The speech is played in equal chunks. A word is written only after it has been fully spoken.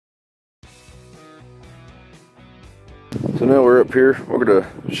now we're up here. We're going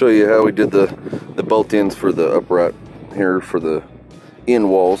to show you how we did the bolt ends for the upright here for the end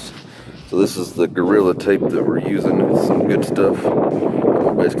walls. So this is the Gorilla tape that we're using. It's some good stuff.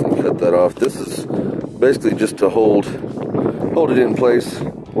 I'll basically cut that off. This is basically just to hold it in place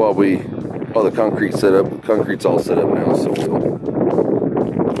while the concrete's set up. Concrete's all set up now, so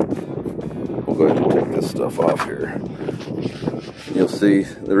we'll go ahead and take this stuff off here. You'll see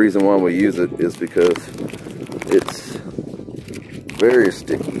the reason why we use it is because it's very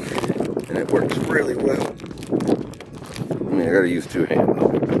sticky and it works really well. I mean, I gotta use two hands.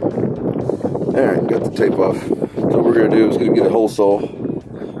 Alright, got the tape off. So what we're gonna do is gonna get a hole saw.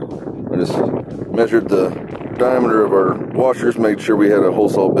 I just measured the diameter of our washers, made sure we had a hole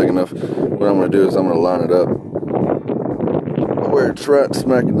saw big enough. What I'm gonna do is I'm gonna line it up where it's right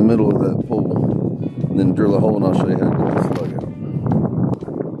smack in the middle of that pole, and then drill a hole, and I'll show you how to get this slug out.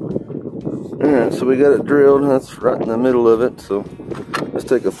 Alright, so we got it drilled. That's right in the middle of it. So let's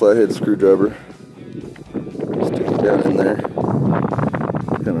take a flathead screwdriver, stick it down in there,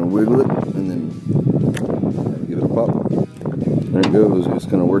 kind of wiggle it, and then give it a pop. There it goes. Just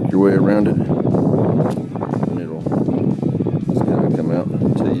kind of work your way around it, and it'll just kind of come out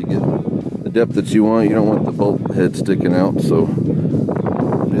until you get the depth that you want. You don't want the bolt head sticking out, so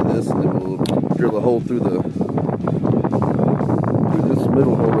do this, and then we'll drill a hole through this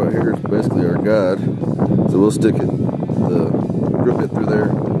middle hole right here. Is basically our guide. So we'll stick it, the drill bit through there,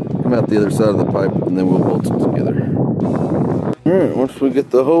 come out the other side of the pipe, and then we'll bolt it together. Alright, once we get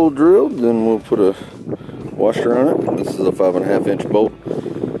the hole drilled, then we'll put a washer on it. This is a 5.5 inch bolt.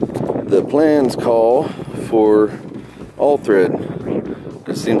 The plans call for all thread.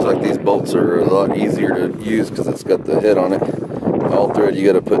 It seems like these bolts are a lot easier to use because it's got the head on it. All thread, you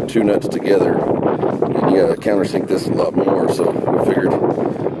got to put two nuts together, and you got to countersink this a lot more. So we figured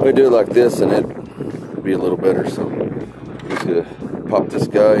we do it like this, and it'd be a little better. So just gonna pop this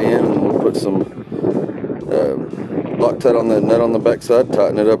guy in, and we'll put some Loctite on the nut on the back side,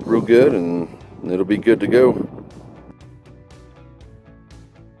 tighten it up real good, and it'll be good to go.